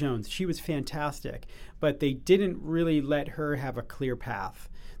Felicity Jones. She was fantastic, but they didn't really let her have a clear path.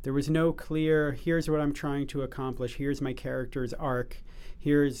 There was no clear, here's what I'm trying to accomplish. Here's my character's arc.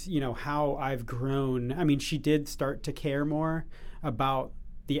 Here's, how I've grown. I mean, she did start to care more about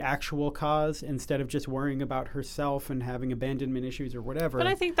the actual cause instead of just worrying about herself and having abandonment issues or whatever. But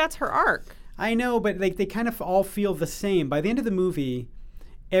I think that's her arc. I know, but they kind of all feel the same. By the end of the movie,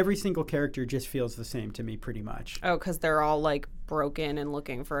 every single character just feels the same to me pretty much. Oh, because they're all like broken and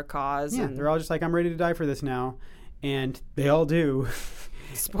looking for a cause. Yeah, they're all just like, I'm ready to die for this now. And they all do.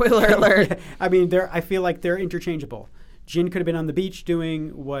 Spoiler alert. I mean, I feel like they're interchangeable. Jyn could have been on the beach doing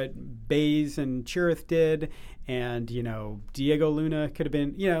what Baze and Chirrut did, and, Diego Luna could have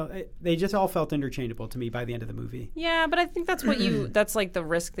been, they just all felt interchangeable to me by the end of the movie. Yeah, but I think that's that's like the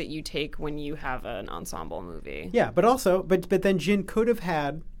risk that you take when you have an ensemble movie. Yeah, but also, but then Jyn could have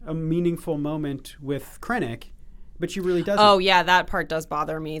had a meaningful moment with Krennic, but she really doesn't. Oh, yeah, that part does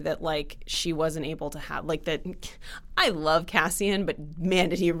bother me that, like, she wasn't able to have, like, that. I love Cassian, but man,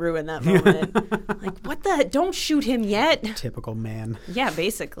 did he ruin that moment. Like, what the? Don't shoot him yet. Typical man. Yeah,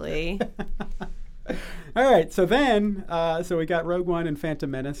 basically. All right, so then, so we got Rogue One and Phantom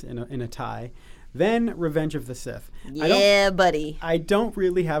Menace in a tie. Then Revenge of the Sith. Yeah, buddy. I don't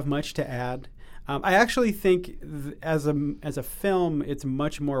really have much to add. I actually think as a film, it's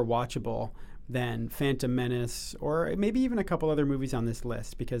much more watchable than Phantom Menace or maybe even a couple other movies on this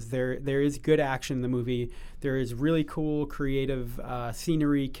list because there is good action in the movie. There is really cool, creative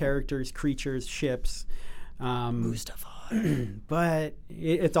scenery, characters, creatures, ships. Mustafar. But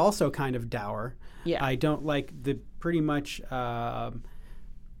it's also kind of dour. Yeah. I don't like the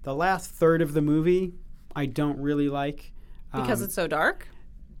last third of the movie. I don't really like. Because it's so dark?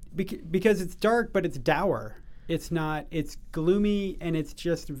 Because it's dark, but it's dour. It's not. It's gloomy, and it's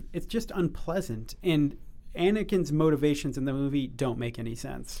just unpleasant. And Anakin's motivations in the movie don't make any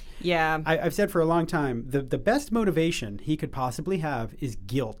sense. Yeah, I've said for a long time the best motivation he could possibly have is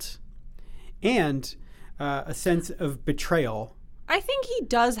guilt, and a sense of betrayal I think he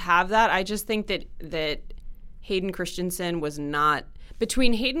does have that. I just think that Hayden Christensen was not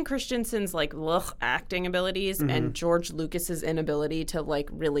between Hayden Christensen's like acting abilities and George Lucas's inability to like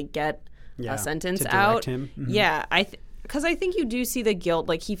really get a sentence out. Him. Mm-hmm. Yeah, because I think you do see the guilt.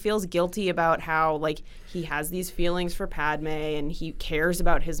 Like he feels guilty about how like he has these feelings for Padme and he cares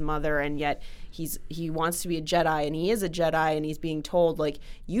about his mother, and yet he wants to be a Jedi and he is a Jedi, and he's being told like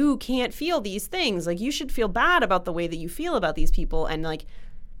you can't feel these things. Like you should feel bad about the way that you feel about these people, and like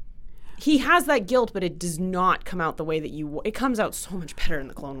he has that guilt, but it does not come out the way that it comes out so much better in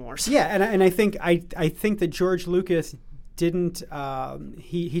the Clone Wars. Yeah, and I think that George Lucas didn't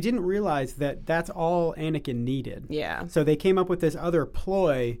he didn't realize that that's all Anakin needed. Yeah. So they came up with this other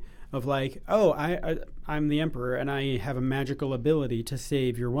ploy of like, oh, I'm the Emperor and I have a magical ability to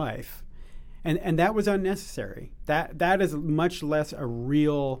save your wife, and that was unnecessary. That is much less a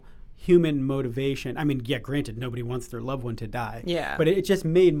real human motivation. I mean, yeah, granted, nobody wants their loved one to die. Yeah. But it just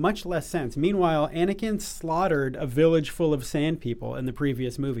made much less sense. Meanwhile, Anakin slaughtered a village full of sand people in the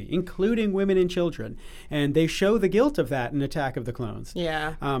previous movie, including women and children. And they show the guilt of that in Attack of the Clones.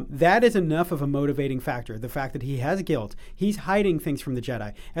 Yeah. That is enough of a motivating factor. The fact that he has guilt. He's hiding things from the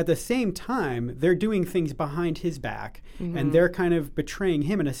Jedi. At the same time, they're doing things behind his back. Mm-hmm. And they're kind of betraying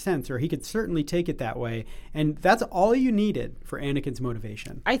him in a sense, or he could certainly take it that way. And that's all you needed for Anakin's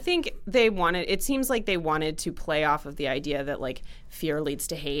motivation. I think it seems like they wanted to play off of the idea that like fear leads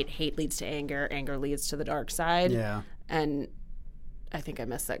to hate leads to anger leads to the dark side. Yeah. And I think I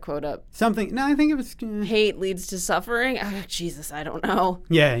messed that quote up. I think it was hate leads to suffering. Oh, Jesus, I don't know.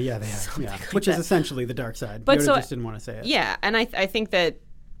 Yeah, they have. Yeah. Like which is essentially the dark side. But Yoda just didn't want to say it. Yeah, and I think that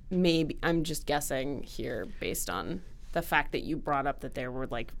maybe I'm just guessing here based on the fact that you brought up that they were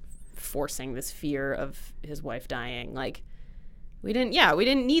like forcing this fear of his wife dying. Like we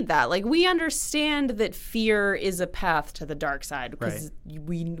didn't need that. Like we understand that fear is a path to the dark side because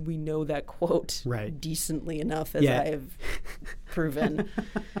we know that quote decently enough, as I have proven.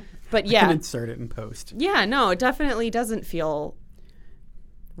 But yeah, I can insert it in post. Yeah, no, it definitely doesn't feel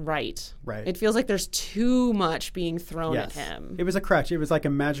right. It feels like there's too much being thrown at him. It was a crutch. It was like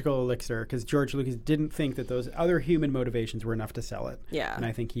a magical elixir because George Lucas didn't think that those other human motivations were enough to sell it. Yeah. And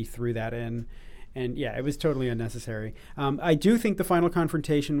I think he threw that in. And yeah, it was totally unnecessary. I do think the final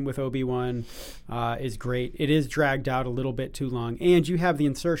confrontation with Obi-Wan is great. It is dragged out a little bit too long. And you have the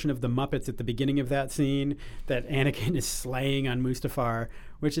insertion of the Muppets at the beginning of that scene that Anakin is slaying on Mustafar,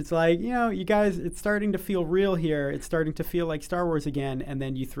 which it's like, you guys, it's starting to feel real here. It's starting to feel like Star Wars again. And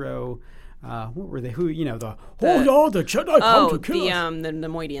then you throw, what were they? The Jedi come to kill us. The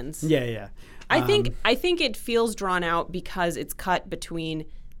Neimoidians. Yeah. I think it feels drawn out because it's cut between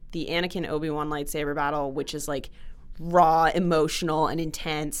the Anakin Obi-Wan lightsaber battle, which is like raw, emotional, and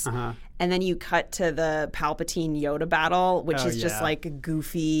intense. And then you cut to the Palpatine Yoda battle, which is just like a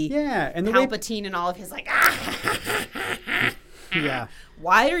goofy and the Palpatine and all of his like Yeah.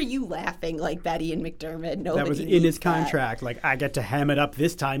 Why are you laughing like that, Ian McDermott? Nobody that was in his contract. Like, I get to ham it up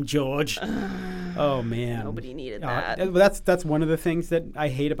this time, George. Oh man. Nobody needed that. That's one of the things that I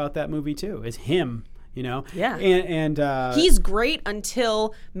hate about that movie too, is him. Yeah. And he's great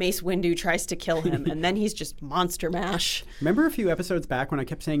until Mace Windu tries to kill him, and then he's just monster mash. Remember a few episodes back when I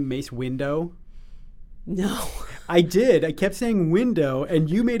kept saying Mace Windu? No. I did. I kept saying window, and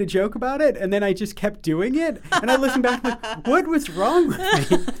you made a joke about it, and then I just kept doing it. And I listened back like, what was wrong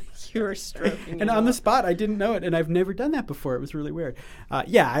with me? You were stroking and on the spot, I didn't know it, and I've never done that before. It was really weird. I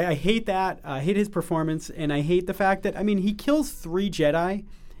hate that. I hate his performance, and I hate the fact that, he kills 3 Jedi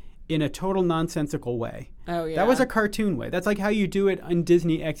in a total nonsensical way. Oh, yeah. That was a cartoon way. That's like how you do it on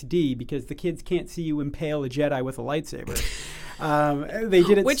Disney XD because the kids can't see you impale a Jedi with a lightsaber. They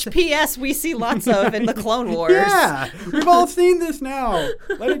did it. Which, P.S., we see lots of in the Clone Wars. Yeah, we've all seen this now.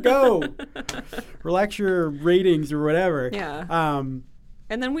 Let it go. Relax your ratings or whatever. Yeah.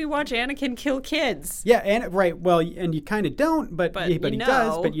 And then we watch Anakin kill kids. Yeah, and right. Well, and you kind of don't, but he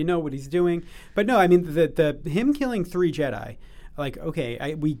does. But you know what he's doing. But no, the him killing 3 Jedi. Like,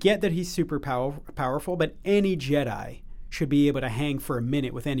 okay, we get that he's super powerful, but any Jedi should be able to hang for a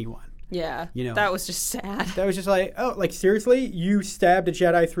minute with anyone. Yeah, that was just sad. That was just like, oh, like seriously? You stabbed a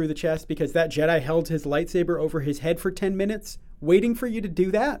Jedi through the chest because that Jedi held his lightsaber over his head for 10 minutes waiting for you to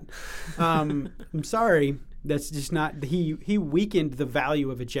do that? I'm sorry. That's just not... He weakened the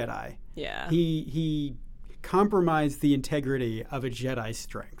value of a Jedi. Yeah. He compromised the integrity of a Jedi's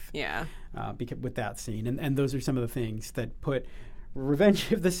strength. Yeah. With that scene. And those are some of the things that put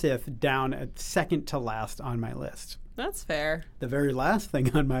Revenge of the Sith down at second to last on my list. That's fair. The very last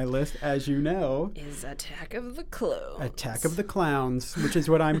thing on my list, as you know, is Attack of the Clones. Attack of the Clowns, which is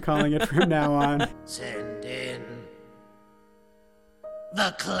what I'm calling it from now on. Send in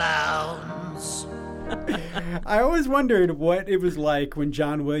The clowns. I always wondered what it was like when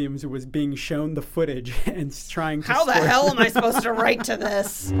John Williams was being shown the footage and trying to How the hell am I supposed to write to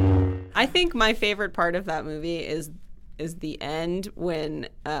this? I think my favorite part of that movie is the end when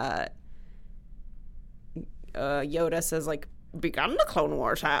Yoda says, like, begun the Clone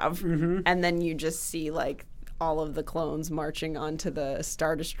Wars have. Mm-hmm. And then you just see, like, all of the clones marching onto the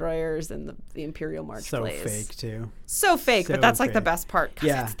Star Destroyers and the Imperial March plays. So fake, too. So fake, but that's, like, the best part.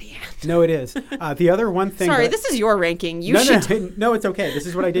 Yeah. It's the end. No, it is. The other one thing... Sorry, this is your ranking. No, it's okay. This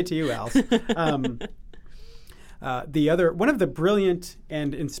is what I did to you, Alice. One of the brilliant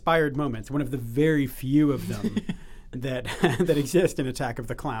and inspired moments, one of the very few of them that exist in Attack of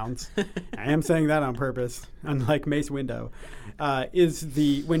the Clowns, I am saying that on purpose, unlike Mace Windu, is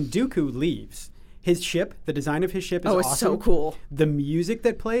when Dooku leaves. His ship, the design of his ship is awesome. Oh, it's so cool. The music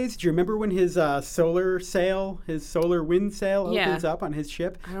that plays, do you remember when his solar wind sail opens up on his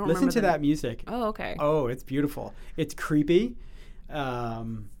ship? I don't Listen remember to that music. Oh, okay. Oh, it's beautiful. It's creepy.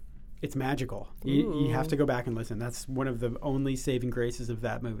 It's magical. You have to go back and listen. That's one of the only saving graces of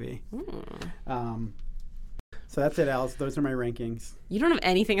that movie. So that's it, Alice. Those are my rankings. You don't have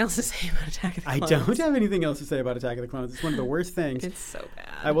anything else to say about Attack of the Clones? I don't have anything else to say about Attack of the Clones. It's one of the worst things. It's so bad.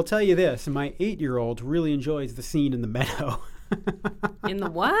 I will tell you this. My 8-year-old really enjoys the scene in the meadow. In the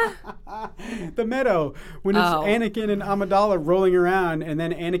what? The meadow. When it's Anakin and Amidala rolling around and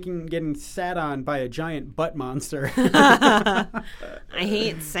then Anakin getting sat on by a giant butt monster. I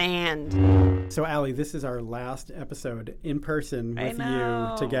hate sand. So, Allie, this is our last episode in person with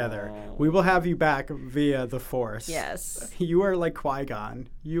you together. We will have you back via the Force. Yes. You are like Qui-Gon.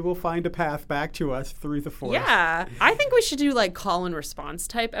 You will find a path back to us through the Force. Yeah. I think we should do like call and response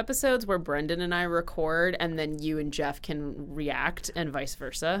type episodes where Brendan and I record and then you and Jeff can react and vice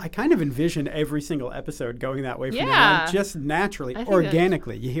versa. I kind of envision every single episode going that way from now on, just naturally,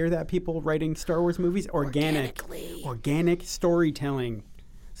 organically. You hear that, people writing Star Wars movies? Organic storytelling.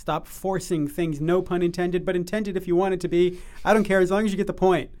 Stop forcing things, no pun intended, but intended if you want it to be. I don't care as long as you get the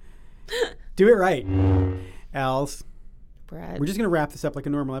point. Do it right. Als, Brad. We're just going to wrap this up like a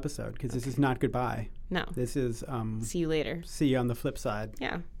normal episode because this is not goodbye. No. This is... see you later. See you on the flip side.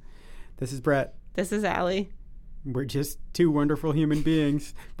 Yeah. This is Brett. This is Allie. We're just two wonderful human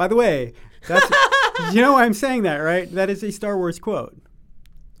beings. By the way, that's you know why I'm saying that, right? That is a Star Wars quote.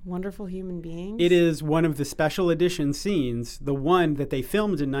 Wonderful human beings? It is one of the special edition scenes, the one that they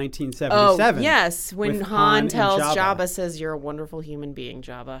filmed in 1977. Oh, yes. When Han tells Jabba, says, "You're a wonderful human being,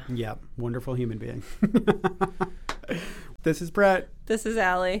 Jabba." Yep, wonderful human being. This is Brett. This is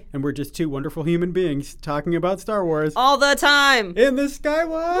Allie. And we're just two wonderful human beings talking about Star Wars. All the time. In the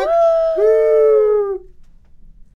Skywalk. Woo!